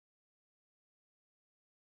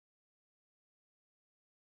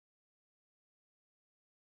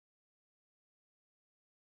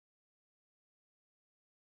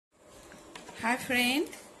Hi friend,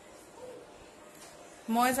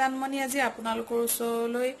 মই janmoni আজি আপোনালোকৰ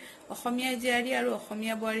ওচৰলৈ অসমীয়া jiyari আৰু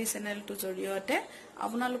অসমীয়া বুwari চেনেলটো জৰিয়তে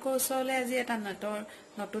আপোনালোকৰ ওচৰলৈ আজি এটা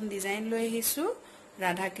নতুন ডিজাইন লৈ আহিছো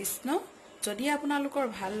ৰাধা কৃষ্ণ। যদি আপোনালোকৰ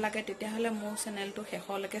ভাল লাগে তেতিয়াহলে মোৰ চেনেলটো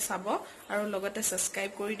শেষলৈকে চাব আৰু লগতে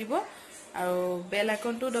সাবস্ক্ৰাইব কৰি দিব আৰু বেল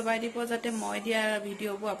আইকনটো দবাই দিব যাতে মই দিয়া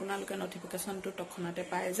ভিডিঅবোৰ আপোনালোকে নটিফিকেশনটো তখনতে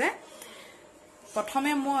পাই যায়।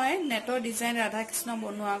 প্ৰথমে মই নেটৰ ডিজাইন ৰাধা কৃষ্ণ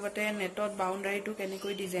বনোৱা আগতে নেটত বাউন্ডাৰীটো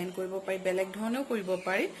কেনেকৈ ডিজাইন কৰিব পাৰি বেলেগ ধৰণেও কৰিব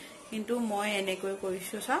পাৰি, কিন্তু মই এনেকৈ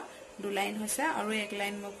কৰিছো। সা দু লাইন হৈছে আৰু এক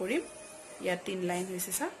লাইন মই কৰিম, ইয়াত 3 লাইন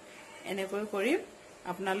হৈছে। সা এনেকৈ কৰিম,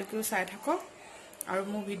 আপোনালোকেও চাই থাকক আৰু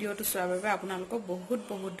মোৰ ভিডিঅটো চোৱাৰ বাবে আপোনালোকক বহুত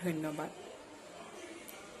বহুত ধন্যবাদ।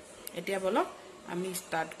 এতিয়া বলক আমি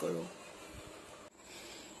ষ্টাৰ্ট কৰো।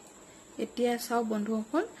 এতিয়া চাও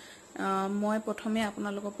বন্ধুসকল, মই প্ৰথমে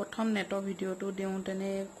আপোনালোকক প্ৰথম নেটৰ ভিডিঅটো দিও তেনে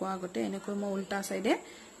কোৱা গতে এনেকৈ মই উল্টা সাইডে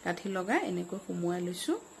কাঠি লগাই এনেকৈ সুমুৱাই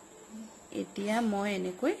লৈছো। এতিয়া মই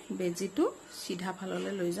এনেকৈ বেজিটো সিধা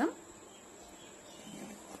ফাললৈ লৈ যাম।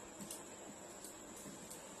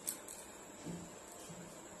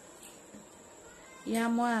 ইয়া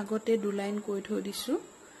মই আগতে 2 লাইন কৰি থৈ দিছো,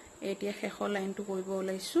 এতিয়া শেষৰ লাইনটো কৰিব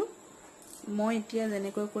ওলাইছো। মই এতিয়া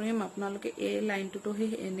যেনেকৈ কৰিম আপোনালোকে এই লাইনটোটো হে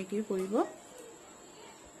এনেকৈ কৰিব।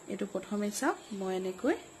 এটো প্ৰথমে চাওক, মই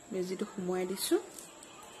এনেকৈ বেজিটো সুমুৱাই দিছো।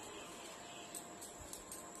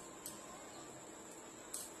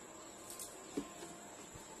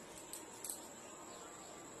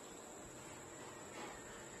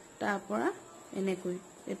 তাৰ পৰা এনেকৈ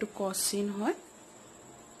এটো ক্ৰছ চিন হয়,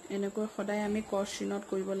 এনেকৈ সদায় আমি ক্ৰছ চিনত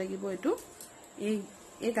কৰিব লাগিব। এটো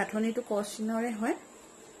এই গাঁথনিটো ক্ৰছ চিনৰে হয়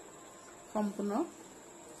সম্পূৰ্ণ।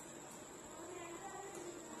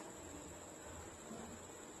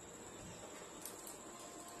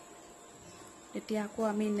 এতিয়া আকৌ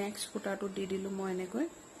আমি নেক্সট ফুটাটো দি দিলো। মই এনেকৈ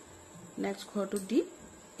নেক্সট ঘৰটো দি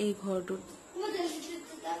এই ঘৰটো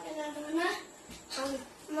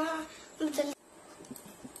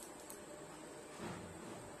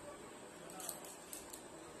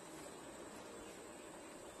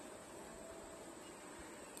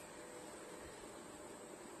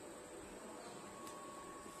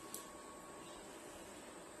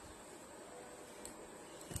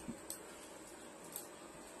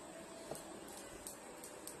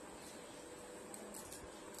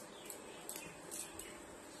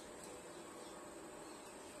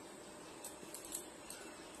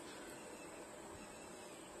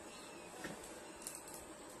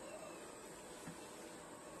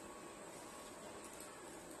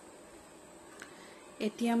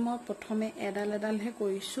এতিয়া মই প্ৰথমে এডাল হে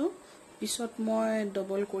কৰিছো, পিছত মই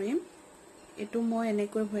ডবল কৰিম। এটো মই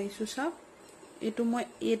এনেকৈ ভৰাইছো। চাওক, এটো মই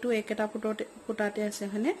এটো একেটা ফুটাতে আছে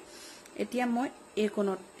হনে। এতিয়া মই এই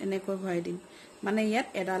কোণত এনেকৈ ভৰাই দিম, মানে ইয়াত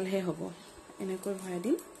এডাল হে হ'ব। এনেকৈ ভৰাই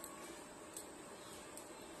দিম।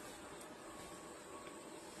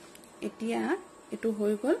 এতিয়া এটো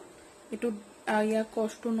হৈ গল। এটো ইয়া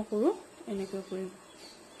ক্ৰছটো নকৰো, এনেকৈ কৰিম।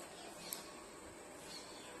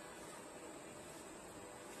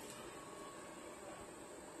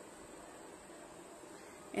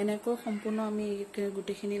 এনেকৈ সম্পূৰ্ণ আমি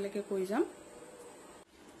গুটিখিনিলৈকে কৰি যাম।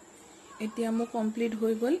 এতিয়া মোৰ কমপ্লিট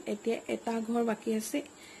হৈ গল। এতিয়া এটা ঘৰ বাকি আছে,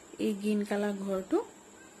 এই গ্ৰীণ কালাৰ ঘৰটো।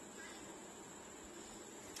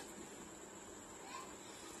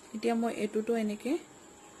 এতিয়া মই এটোটো এনেকৈ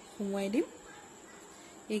সুমুৱাই দিম।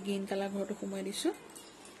 এই গ্ৰীণ কালাৰ ঘৰটো সুমুৱাই দিছো।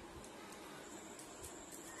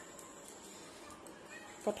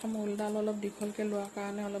 প্ৰথম উলডাল অলপ দীঘলকে লোৱাৰ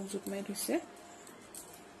কাৰণে অলপ জুট মাৰি থৈছে।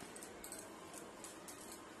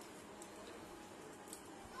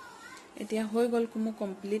 এতিয়া হৈ গল মোৰ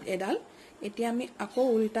কমপ্লিট এডাল। এতিয়া আমি আকৌ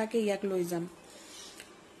উল্টাকে ইয়াক লৈ যাম।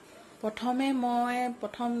 প্ৰথমে মই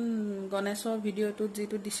গণেশৰ ভিডিঅটো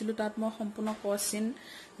যেটো দিছিলো তাত মই সম্পূৰ্ণ ক্ৰছ চিন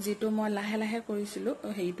যেটো মই লাহে লাহে কৰিছিলো,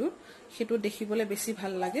 সেইটো দেখিবলৈ বেছি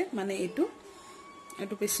ভাল লাগে। মানে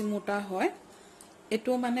এটো বেছি মোটা হয়।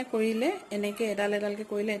 এটো মানে কৰিলে এনেকে এডালকে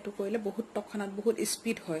কৰিলে, এটো কৰিলে বহুত তখনাত বহুত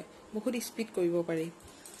স্পিড হয়, বহুত স্পিড কৰিব পাৰি।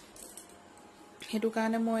 হেতু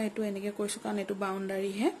কাৰণে মই এটো এনেকে কৰিছো, কাৰণ এটো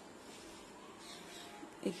বাউন্ডাৰী হে।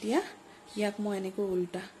 এতিয়া ইয়াক মই এনেকৈ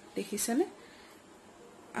উল্টা দেখিছেনে।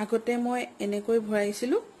 আগতে মই এনেকৈ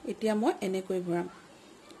ভৰাইছিলো, এতিয়া মই এনেকৈ ভৰাম।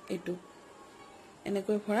 এটো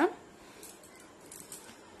এনেকৈ ভৰাম।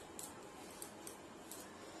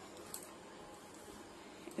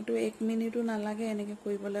 এটো 1 মিনিটো নালাগে এনেকৈ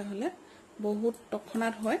কৰিবলৈ হলে, বহুত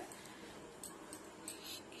তখনাত হয়।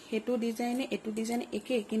 হেতু ডিজাইনে এটো ডিজাইন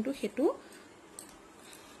একে, কিন্তু হেতু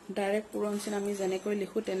ডাইৰেক্ট পুৰণচিন আমি যেনেকৈ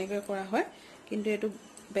লিখো তেনেকৈ কৰা হয়, কিন্তু এটো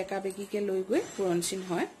বেকা বেকিকে লৈ গৈ পুৰণচিন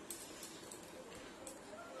হয়।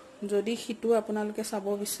 যদি হিটু আপোনালোকে চাব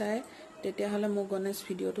বিচাৰে তেতিয়াহ'লে মোৰ গণেশ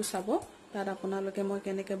ভিডিঅ'টো চাব তাত আপোনালোকে মই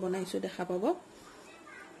কেনেকৈ বনাইছোঁ দেখা পাব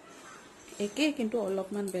একে কিন্তু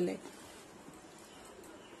অলপমান বেলেগ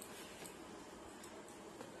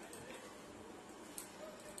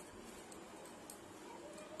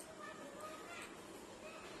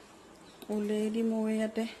অলৰেডি মোৰ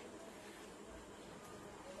ইয়াতে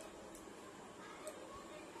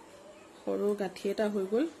সৰু গাঁঠি এটা হৈ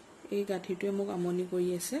গ'ল এই গাঁঠিটোৱে মোক আমনি কৰি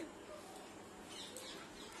আছে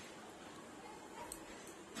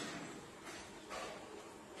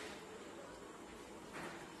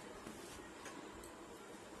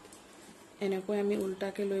এনেকৈ আমি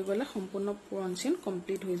উল্টাকে লৈ গলে সম্পূৰ্ণ পুৰণচিন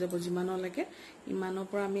কমপ্লিট হৈ যাব যিমানলৈকে ইমানৰ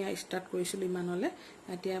পৰা আমি ষ্টাৰ্ট কৰিছিলো ইমানলে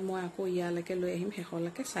এতিয়া মই আকৌ ইয়ালৈকে লৈ আহিম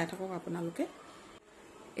শেষলৈকে চাই থাকক আপোনালোকে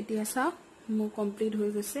এতিয়া চাওক মোৰ কমপ্লিট হৈ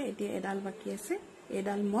গৈছে এতিয়া এডাল বাকি আছে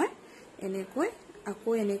এডাল মই এনেকৈ আকৌ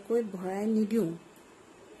এনেকৈ ভৰাই নিদিও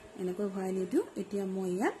এতিয়া মই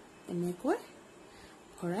ইয়াত এনেকৈ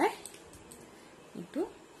ভৰাই এটো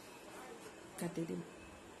কাটি দিম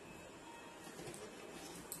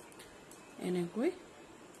এনেকৈ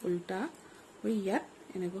উল্টা হৈ ইয়াত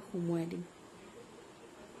এনেকৈ সুমুৱাই দিম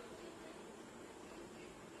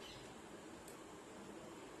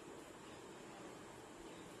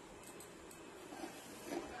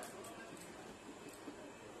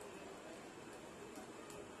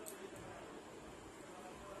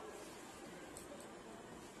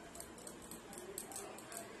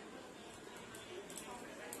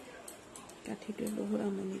কাঠিটো বহুত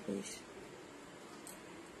আমনি কৰিছে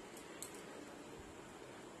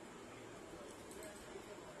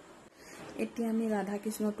এতিয়া আমি ৰাধা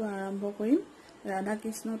কৃষ্ণটো আৰম্ভ কৰিম ৰাধা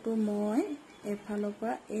কৃষ্ণটো মই এফালৰ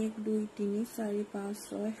পৰা 1 2 3 4 5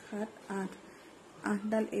 6 7 8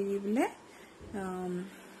 8ডাল এৰিবলে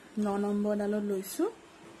 9 নম্বৰ ডালত লৈছো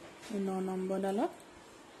এই 9 নম্বৰ ডালত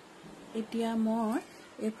এতিয়া মই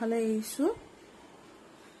এফালে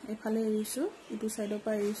এৰিছো ইটো সাইডৰ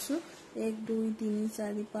পৰা এৰিছো 1 2 3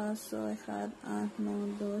 4 5 6 7 8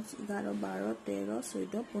 9 10 11 12 13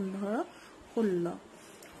 14 15 16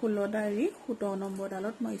 16ডাৰি 17 নম্বৰ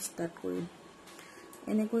ডালত মই ষ্টাৰ্ট কৰিম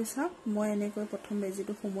এনেকৈ চাওক মই এনেকৈ প্ৰথম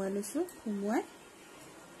বেজিটো সুমুৱাই লৈছো সুমুৱাই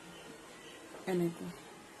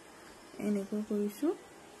এনেকৈ কৰিছো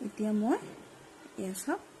এতিয়া মই এই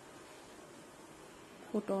চাওক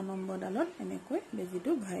 17 নম্বৰ ডালত এনেকৈ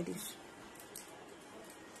বেজিটো ভৰাই দিছো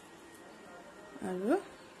আৰু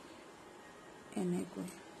এনেকৈ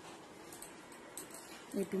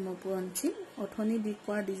এটো মই পুৰণচিন অথনি দি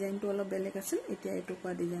কোৱা ডিজাইনটো অলপ বেলেগ আছিল এতিয়া এটো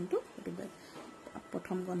কোৱা ডিজাইনটো এটো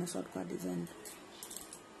প্ৰথম গণেশত কোৱা ডিজাইনটো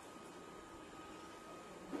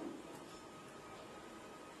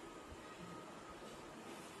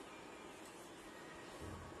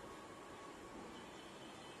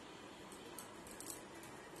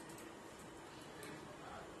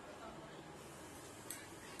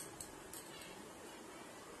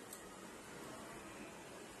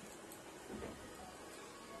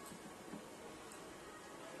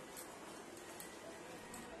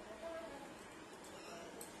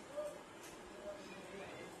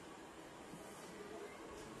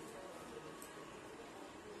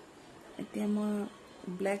এতিয়া মই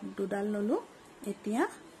ব্ল্যাক দুডাল ললো এতিয়া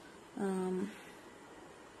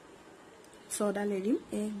 6ডাল এৰিম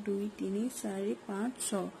 1 2 3 4 5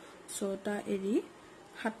 6 6টা এৰি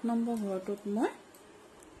 7 নম্বৰ ঘৰটোত মই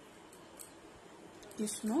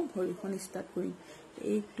কৃষ্ণ ভৰিখন ষ্টাৰ্ট কৰিম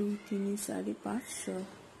 1 2 3 4 5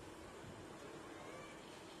 6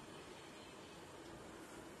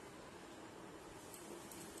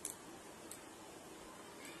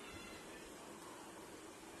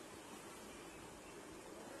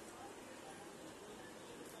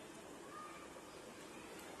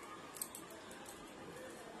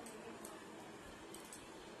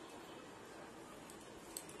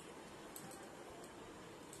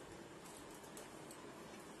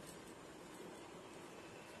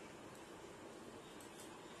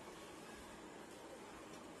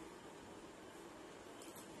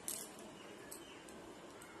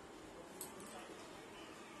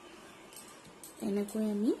 এনেকৈ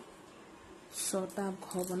আমি 6টা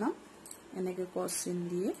ঘৰ বনাম এনেকৈ কচিন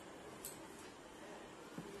দিয়ে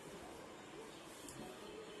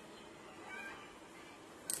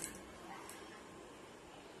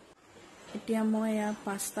এতিয়া মই ইয়া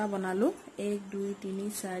 5টা বনালো 1 2 3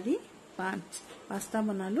 4 5 5টা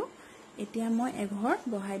বনালো এতিয়া মই এঘৰ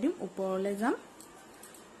বহাই দিম ওপৰলৈ যাম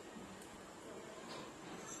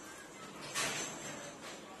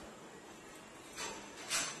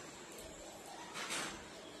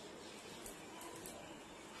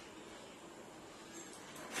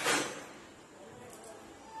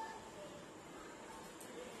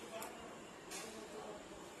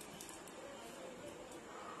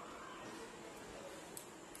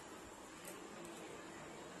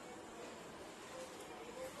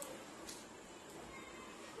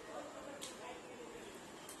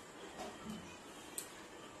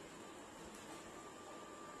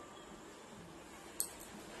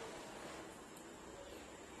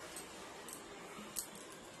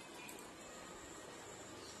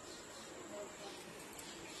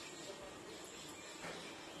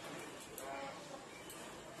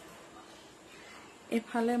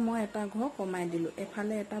এফালে মই এটা ঘৰ কমাই দিলো,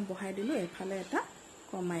 এফালে এটা বহাই দিলো, এফালে এটা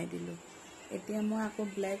কমাই দিলো। এতিয়া মই আকৌ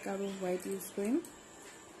ব্লেক আৰু হোৱাইট ইউজ কৰিম।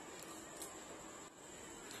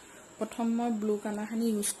 প্ৰথম মই ব্লু কালাৰখিনি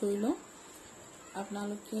ইউজ কৰিলো।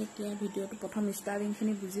 আপোনালোকে এতিয়া ভিডিঅ'টো প্ৰথম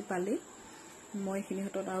ষ্টাৰ্টিংখিনি বুজি পালি, মই এইখিনি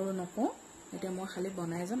হাতত আৰু নকওঁ। এতিয়া মই খালি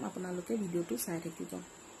বনাই যাম, আপোনালোকে ভিডিঅ'টো চাই থাকিব।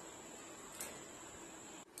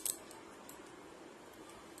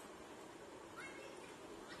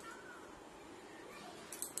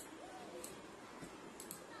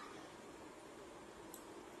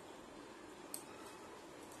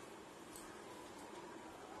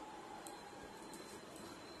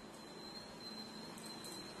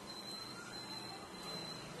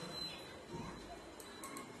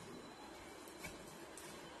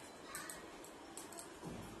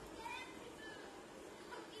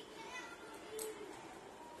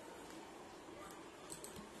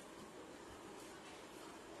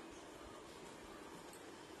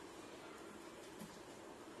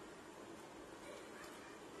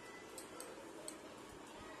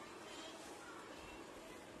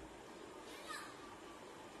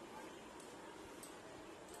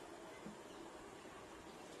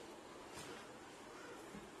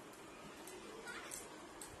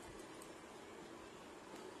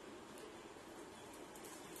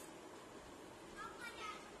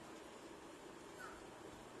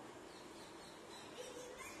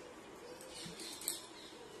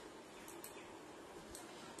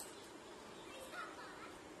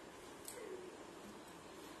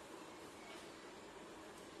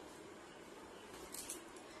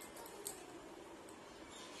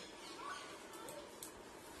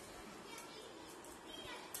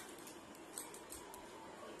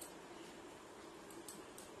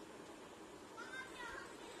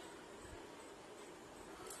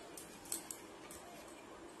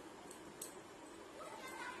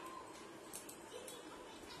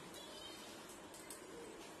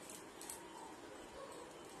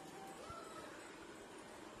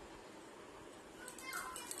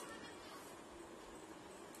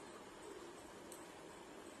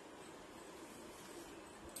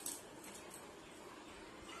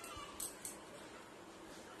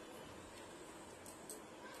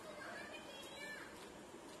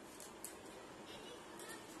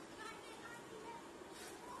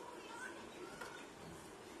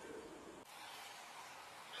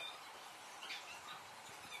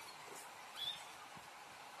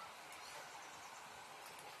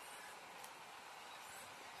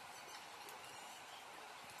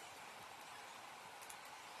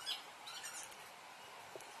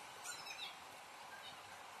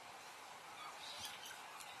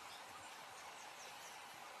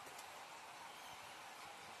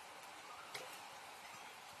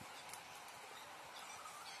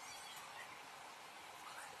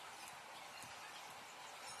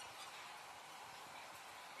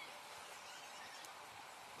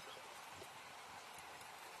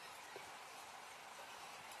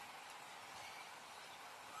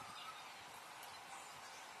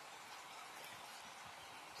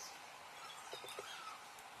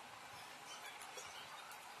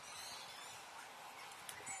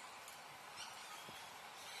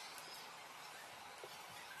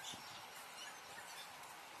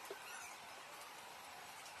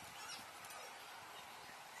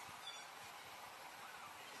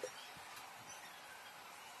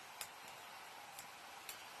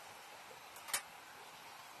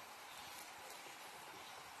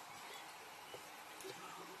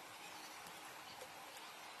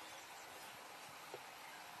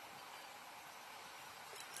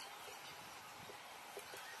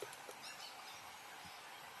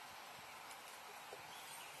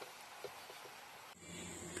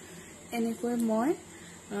 এনেকৈ মই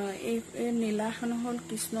এই নীলাখন হ'ল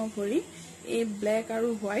কৃষ্ণ ভৰি, এই ব্লেক আৰু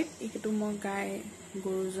হোৱাইট এইটো মই গাই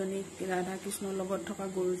গৰুজনী ৰাধা কৃষ্ণৰ লগত থকা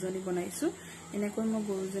গৰুজনী বনাইছো। এনেকৈ মই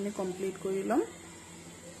গৰুজনী কমপ্লিট কৰি ল'ম।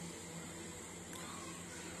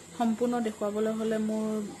 সম্পূৰ্ণ দেখুৱাবলৈ হলে মোৰ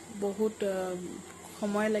বহুত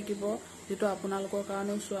সময় লাগিব, যেটো আপোনালোকৰ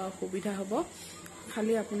কাৰণে চোৱা অসুবিধা হ'ব।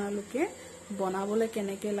 খালি আপোনালোকে বনাবলৈ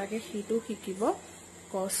কেনেকৈ লাগে সেইটো শিকিব,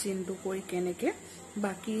 ক্ৰছ চিনটো কৰি কেনেকৈ।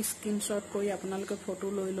 বাকি স্ক্ৰীনশ্বট কৰি আপোনালোকে ফটো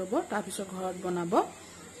লৈ ল'ব, তাৰপিছত ঘৰত বনাব,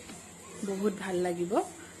 বহুত ভাল লাগিব।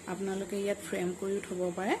 আপোনালোকে ইয়াত ফ্ৰেম কৰিও থব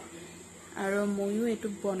পাৰে। আৰু ময়ো এইটো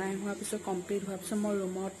বনাই হোৱাৰ পিছত কমপ্লিট হোৱাৰ পিছত মই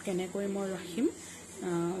ৰুমত কেনেকৈ মই ৰাখিম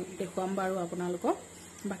দেখুৱাম বাৰু আপোনালোকক।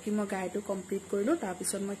 বাকি মই গাইটো কমপ্লিট কৰিলো,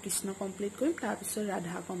 তাৰপিছত মই কৃষ্ণ কমপ্লিট কৰিম, তাৰপিছত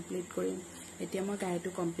ৰাধা কমপ্লিট কৰিম। এতিয়া মই গাইটো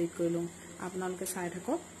কমপ্লিট কৰিলো, আপোনালোকে চাই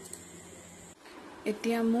থাকক।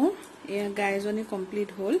 এতিয়া মোৰ গাইজনী কমপ্লিট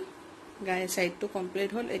হ'ল, গাই সাইডটো কমপ্লিট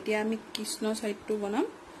হ'ল। এতিয়া আমি কৃষ্ণ সাইডটো বনাম।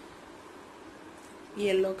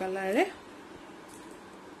 येलो কালাৰে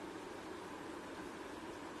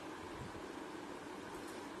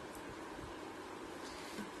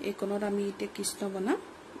এই কোণত আমি ইতে কৃষ্ণ বনাম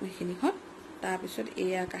এইখিনিখন তাৰ পিছত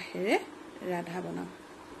এয়া কাহেৰে ৰাধা বনাম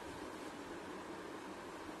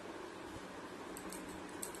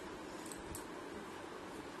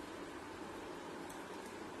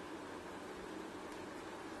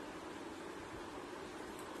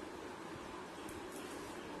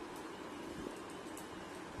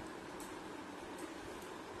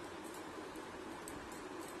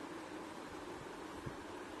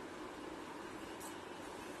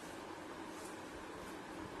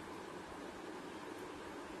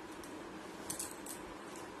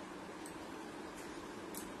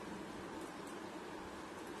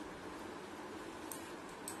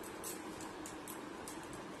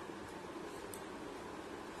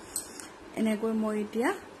এনেকৈ মই এতিয়া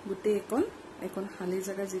গুটে এখন খালি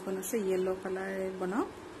জায়গা যিকোন আছে ইয়েলো কালাৰে বনাও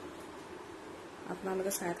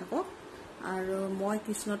আপোনালোকে চাই থাকক আৰু মই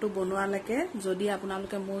কৃষ্ণটো বনোৱালৈকে যদি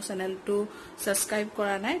আপোনালোকে মোৰ চেনেলটো সাবস্ক্ৰাইব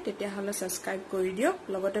কৰা নাই তেতিয়া হলে সাবস্ক্ৰাইব কৰি দিয়ক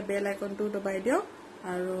লগতে বেল আইকনটো দবাই দিয়ক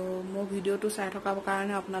আৰু মোৰ ভিডিওটো চাই থকাৰ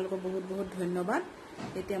কাৰণে আপোনালোকক বহুত বহুত ধন্যবাদ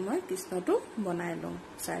এতিয়া মই কৃষ্ণটো বনাই লম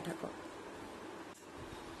চাই থাকক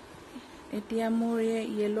এতিয়া মোৰ এই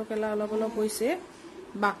ইয়েলো কালাৰ অলপ অলপ হৈছে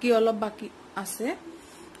বাকি অলপ বাকি আছে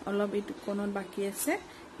অলপ ইটো কোণত বাকি আছে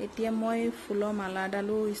এতিয়া মই ফুলৰ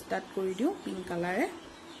মালাডালো ষ্টাৰ্ট কৰি দিও পিংক কালাৰে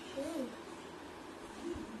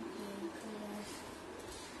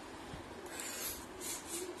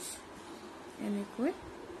এনেকৈ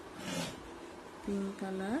পিংক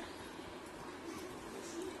কালাৰ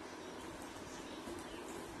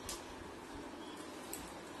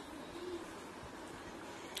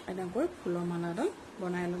এনেকৈ ফুলৰ মালাডাল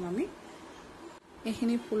বনাই লম আমি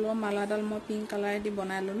এখিনি ফুলৰ মালাডাল মই পিংক কালাৰে দি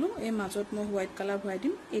বনাই ললো এই মাজত মই হোৱাইট কালাৰ ভৰাই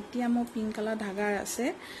দিম এতিয়া মই পিংক কালাৰ ধাগা আছে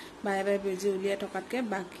বাই বাই বেজি উলিয়াই থকাতকে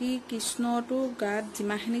বাকি কৃষ্ণটো গাত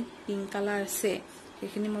যিমাখিনি পিংক কালাৰ আছে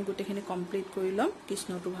সেইখিনি মই গুটেখিনি কমপ্লিট কৰি লম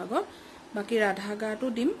কৃষ্ণটো ভাগত বাকি ৰাধা গাটো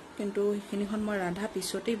দিম কিন্তু সেইখিনিখন মই ৰাধা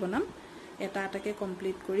পিছতেই বনাম এটা এটাকে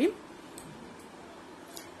কমপ্লিট কৰিম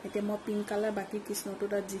এতিয়া মই পিংক কালাৰ বাকি কৃষ্ণটো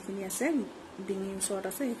তাত যিখিনি আছে ডিঙিৰ ওচৰত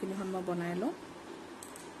আছে সেইখিনিখন মই বনাই লওঁ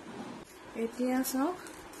এতিয়া চাওক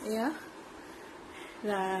এয়া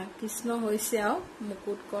কৃষ্ণ হৈছে আৰু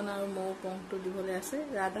মুকুটকণ আৰু মৌ পংটো দিবলৈ আছে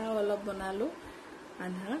ৰাধা অলপ বনালো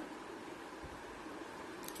আধা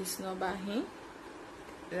কৃষ্ণ বাহি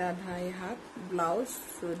ৰাধা হাত ব্লাউজ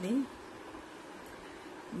চুনি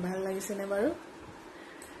ভাল লাগিছে নে বাৰু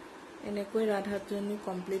এনেকৈ ৰাধাজনী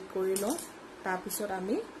কমপ্লিট কৰি লওঁ তাৰ পিছত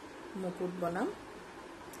আমি মুকুট বনাম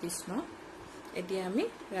কৃষ্ণ এতিয়া আমি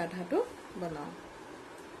ৰাধাটো বনাও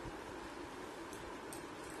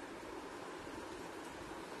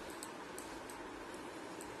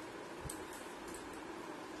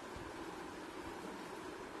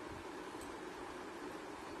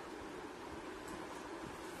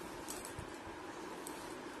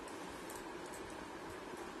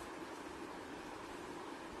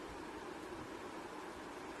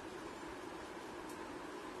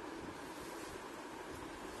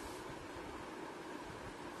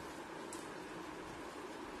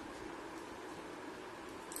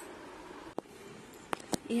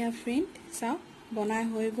ইয়া ফ্ৰেন্ড চাও বনাই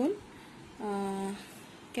হৈ গল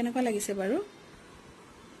কেনেকুৱা লাগিছে বাৰু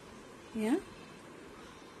ইয়া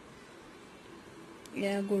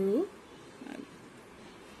গৰু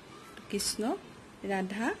কৃষ্ণ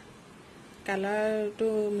ৰাধা কালাৰটো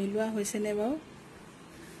মিলোৱা হৈছে নে বাৰু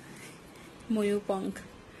ময়ূৰ পংখ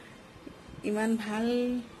ইমান ভাল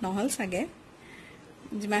নহল চাগে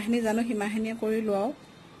যিমাখিনি জানো হিমাখিনিয়ে কৰিলো আৰু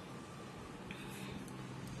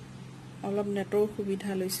অলপ নেটৰ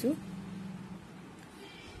সুবিধা লৈছো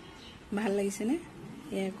ভাল লাগিছে নে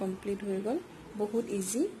এ কমপ্লিট হৈ গল বহুত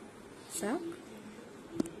ইজি চাওক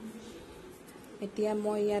এতিয়া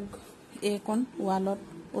মই ইয়াত এইকণ ওয়ালত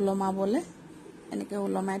উলমাবলে এনেকৈ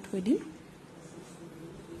উলমাই থৈ দিম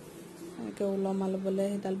এনেকৈ উলমাবলে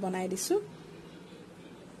হেডাল বনাই দিছো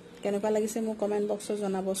কেনেকুৱা লাগিছে মোক কমেন্ট বক্সত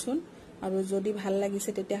জনাবচোন আৰু যদি ভাল লাগিছে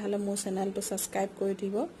তেতিয়া হলে মোৰ চেনেলটো সাবস্ক্ৰাইব কৰি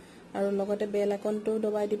দিব আৰু লগতে বেল আইকনটো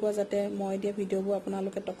দবাই দিব যাতে মই দিয়া ভিডিওবোৰ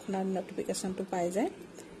আপোনালোকে তৎক্ষণাৎ নটিফিকেশনটো পাই যায়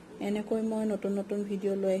এনেকৈ মই নতুন নতুন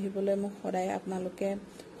ভিডিও লৈ আহিবলৈ মোক সদায় আপোনালোকে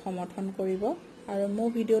সমৰ্থন কৰিব আৰু মোৰ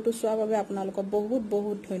ভিডিওটো চোৱাৰ বাবে আপোনালোকক বহুত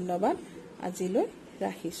বহুত ধন্যবাদ আজিলৈ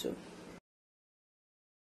ৰাখিছো